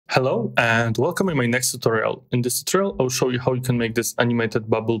Hello and welcome in my next tutorial. In this tutorial, I'll show you how you can make this animated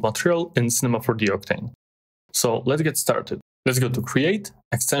bubble material in C4D Octane. So let's get started. Let's go to Create,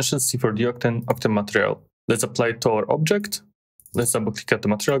 Extension C4D Octane, Octane Material. Let's apply it to our object. Let's double click at the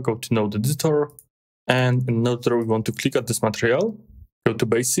material, go to Node Editor. And in Node Editor, we want to click at this material. Go to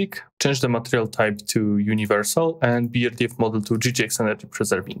Basic, change the material type to Universal and BRDF model to GGX Energy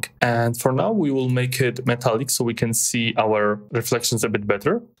Preserving. And for now, we will make it metallic so we can see our reflections a bit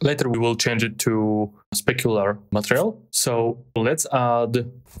better. Later, we will change it to specular material. So let's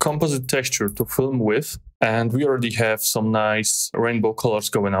add Composite Texture to film with. And we already have some nice rainbow colors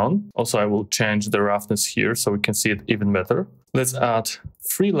going on. Also, I will change the roughness here so we can see it even better. Let's add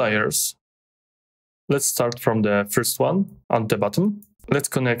 3 layers. Let's start from the first one at the bottom. Let's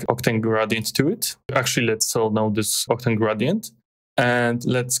connect Octane Gradient to it. Actually, let's solve now this Octane Gradient. And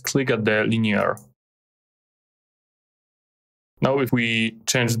let's click at the linear. Now, if we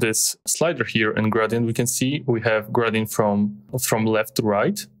change this slider here in gradient, we can see we have gradient from left to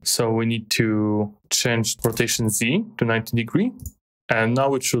right. So we need to change rotation Z to 90 degrees. And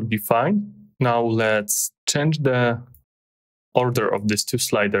now it should be fine. Now let's change the order of these 2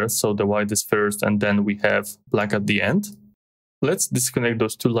 sliders. So the white is first, and then we have black at the end. Let's disconnect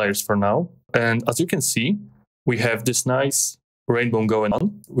those 2 layers for now. And as you can see, we have this nice rainbow going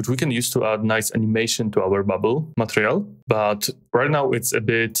on, which we can use to add nice animation to our bubble material. But right now it's a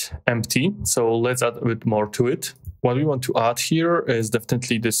bit empty. So let's add a bit more to it. What we want to add here is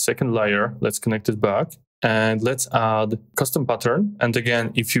definitely this second layer. Let's connect it back. And let's add custom pattern. And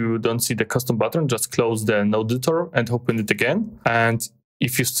again, if you don't see the custom pattern, just close the Node Editor and open it again. And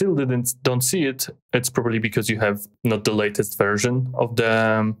if you still don't see it, it's probably because you have not the latest version of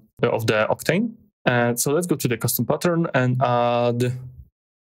the Octane. And so let's go to the custom pattern and add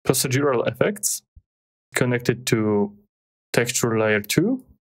procedural effects. Connect it to texture layer 2.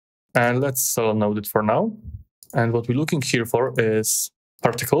 And let's node it for now. And what we're looking here for is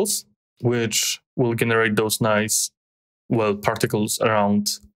particles, which will generate those nice, particles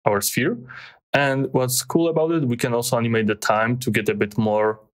around our sphere. And what's cool about it, we can also animate the time to get a bit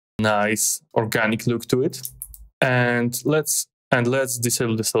more nice organic look to it. And let's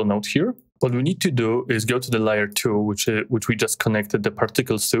disable the cell node here. What we need to do is go to the layer 2, which we just connected the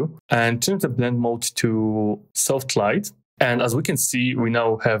particles to, and change the blend mode to soft light. And as we can see, we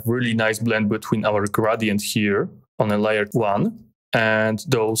now have really nice blend between our gradient here on a layer 1 and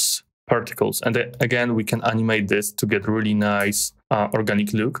those particles. And then again, we can animate this to get really nice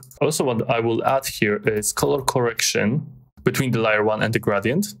organic look. Also, what I will add here is color correction between the layer 1 and the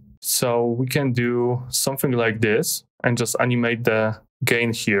gradient. So we can do something like this and just animate the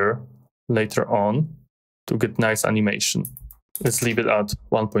gain here later on to get nice animation. Let's leave it at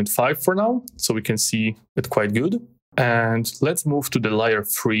 1.5 for now, so we can see it quite good. And let's move to the layer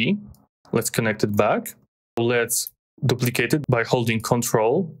 3. Let's connect it back. Let's duplicate it by holding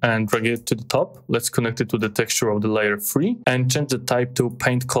Ctrl and drag it to the top. Let's connect it to the texture of the layer 3 and change the type to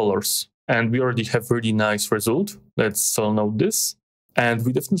paint colors. And we already have really nice result. Let's node this. And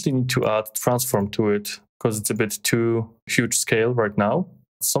we definitely need to add transform to it because it's a bit too huge scale right now.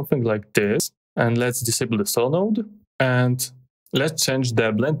 Something like this. And let's disable the cell node. And let's change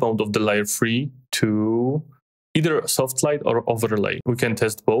the blend mode of the layer 3 to either soft light or overlay. We can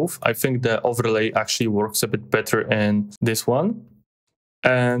test both. I think the overlay actually works a bit better in this one.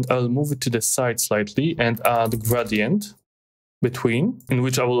 And I'll move it to the side slightly and add gradient between, in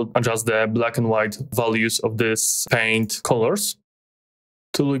which I will adjust the black and white values of this paint colors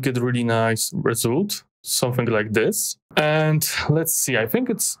till we get really nice result. Something like this. And let's see, I think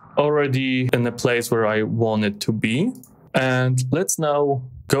it's already in a place where I want it to be. And let's now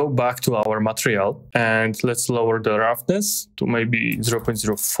go back to our material and let's lower the roughness to maybe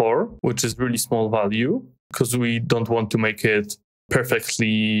 0.04, which is really small value because we don't want to make it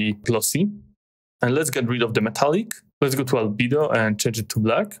perfectly glossy. And let's get rid of the metallic. Let's go to albedo and change it to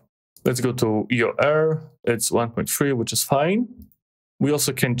black. Let's go to EOR. It's 1.3, which is fine. We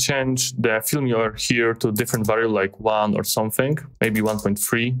also can change the film EOR here to a different value like 1 or something, maybe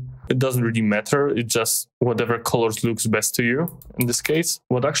 1.3. It doesn't really matter. It's just whatever colors looks best to you. In this case,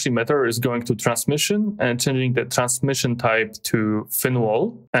 what actually matters is going to transmission and changing the transmission type to thin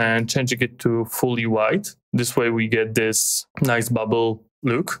wall and changing it to fully white. This way we get this nice bubble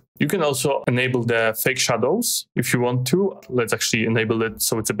look. You can also enable the fake shadows if you want to. Let's actually enable it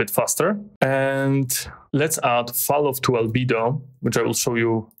so it's a bit faster. And let's add fall off to albedo, which I will show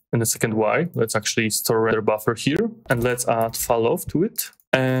you in a second why. Let's actually store render buffer here and let's add fall off to it.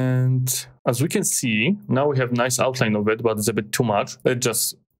 And as we can see, now we have nice outline of it, but it's a bit too much. Let's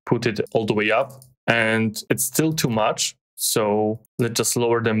just put it all the way up and it's still too much. So let's just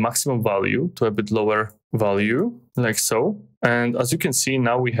lower the maximum value to a bit lower value, like so. And as you can see,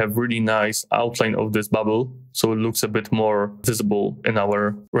 now we have really nice outline of this bubble. So it looks a bit more visible in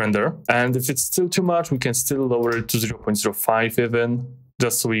our render. And if it's still too much, we can still lower it to 0.05 even,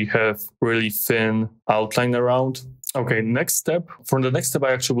 just so we have really thin outline around. Okay, next step. For the next step,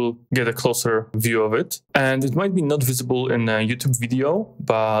 I actually will get a closer view of it. And it might be not visible in a YouTube video,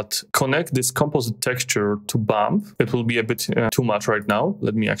 but connect this composite texture to bump. It will be a bit too much right now.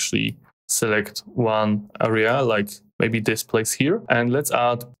 Let me actually select one area, like maybe this place here, and let's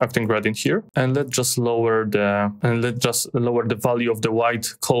add Octane gradient here, and let's just lower the value of the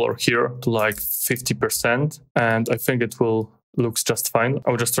white color here to like 50%, and I think it will looks just fine.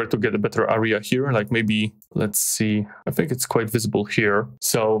 I'll just try to get a better area here, like maybe, let's see, I think it's quite visible here.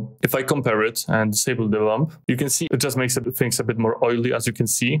 So if I compare it and disable the bump, you can see it just makes things a bit more oily, as you can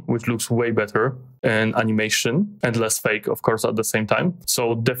see, which looks way better in animation and less fake, of course, at the same time.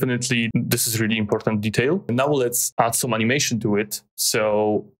 So definitely this is really important detail. And now let's add some animation to it.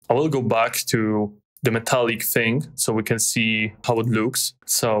 So I will go back to the metallic thing so we can see how it looks.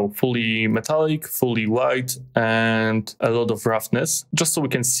 So fully metallic, fully white, and a lot of roughness, just so we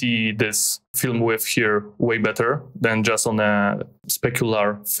can see this film width here way better than just on a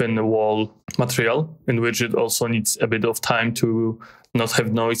specular thin wall material, in which it also needs a bit of time to not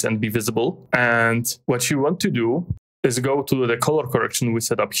have noise and be visible. And what you want to do is go to the color correction we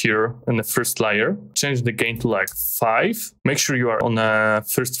set up here in the first layer, change the gain to like 5, make sure you are on a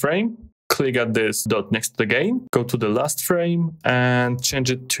first frame, click at this dot next to the gain, go to the last frame and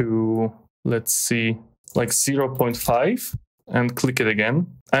change it to, let's see, like 0.5 and click it again.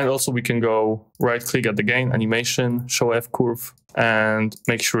 And also we can go right click at the gain, animation, show F curve, and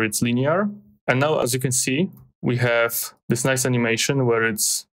make sure it's linear. And now, as you can see, we have this nice animation where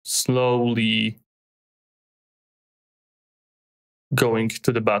it's slowly going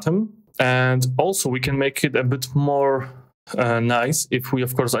to the bottom. And also we can make it a bit more nice if we,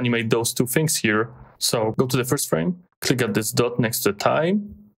 of course, animate those two things here. So go to the first frame, click at this dot next to the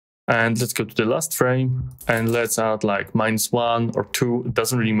time, and let's go to the last frame and let's add like -1 or 2. It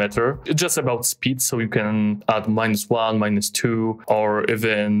doesn't really matter. It's just about speed, so you can add -1, -2, or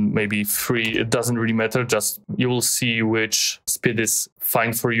even maybe 3. It doesn't really matter. Just you will see which speed is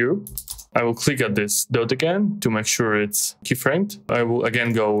fine for you. I will click at this dot again to make sure it's keyframed. I will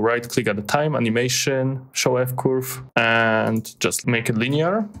again go right click at the time, animation, show F curve, and just make it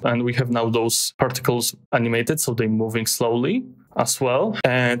linear. And we have now those particles animated, so they're moving slowly as well.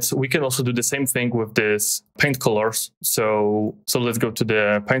 And we can also do the same thing with this paint colors. So let's go to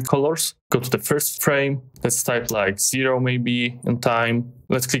the paint colors, go to the first frame. Let's type like 0 maybe in time.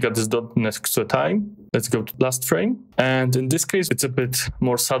 Let's click at this dot next to time. Let's go to last frame. And in this case, it's a bit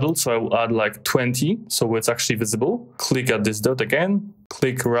more subtle. So I will add like 20. So it's actually visible. Click at this dot again,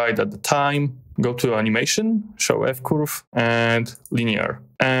 click right at the time, go to animation, show F curve, and linear.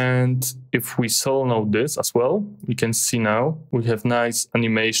 And if we solo node this as well, we can see now we have nice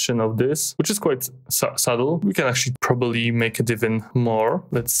animation of this, which is quite subtle. We can actually probably make it even more.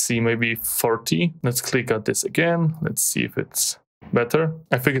 Let's see, maybe 40. Let's click at this again. Let's see if it's better.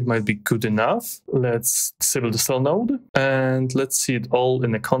 I think it might be good enough. Let's disable the solo node and let's see it all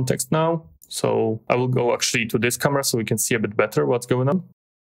in the context now. So I will go actually to this camera so we can see a bit better what's going on.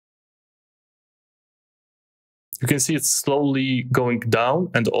 You can see it's slowly going down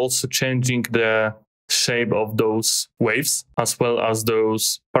and also changing the shape of those waves, as well as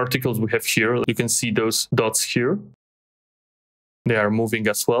those particles we have here. You can see those dots here. They are moving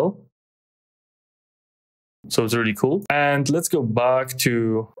as well. So it's really cool. And let's go back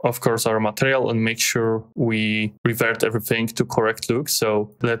to, of course, our material and make sure we revert everything to correct look.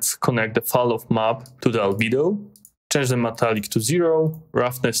 So let's connect the fall of map to the albedo, change the metallic to 0,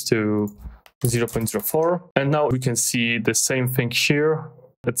 roughness to 0.04. And now we can see the same thing here.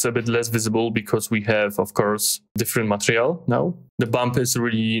 It's a bit less visible because we have, of course, different material now. The bump is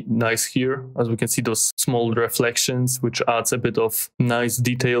really nice here, as we can see those small reflections, which adds a bit of nice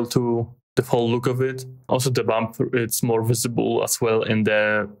detail to the whole look of it. Also the bump, it's more visible as well in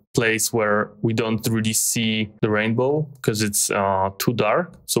the place where we don't really see the rainbow because it's too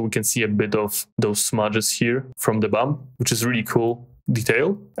dark. So we can see a bit of those smudges here from the bump, which is really cool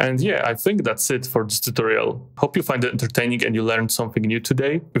detail. And yeah, I think that's it for this tutorial. Hope you find it entertaining and you learned something new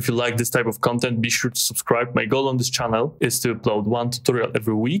today. If you like this type of content, be sure to subscribe. My goal on this channel is to upload one tutorial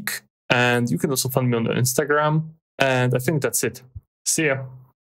every week. And you can also find me on Instagram. And I think that's it. See ya.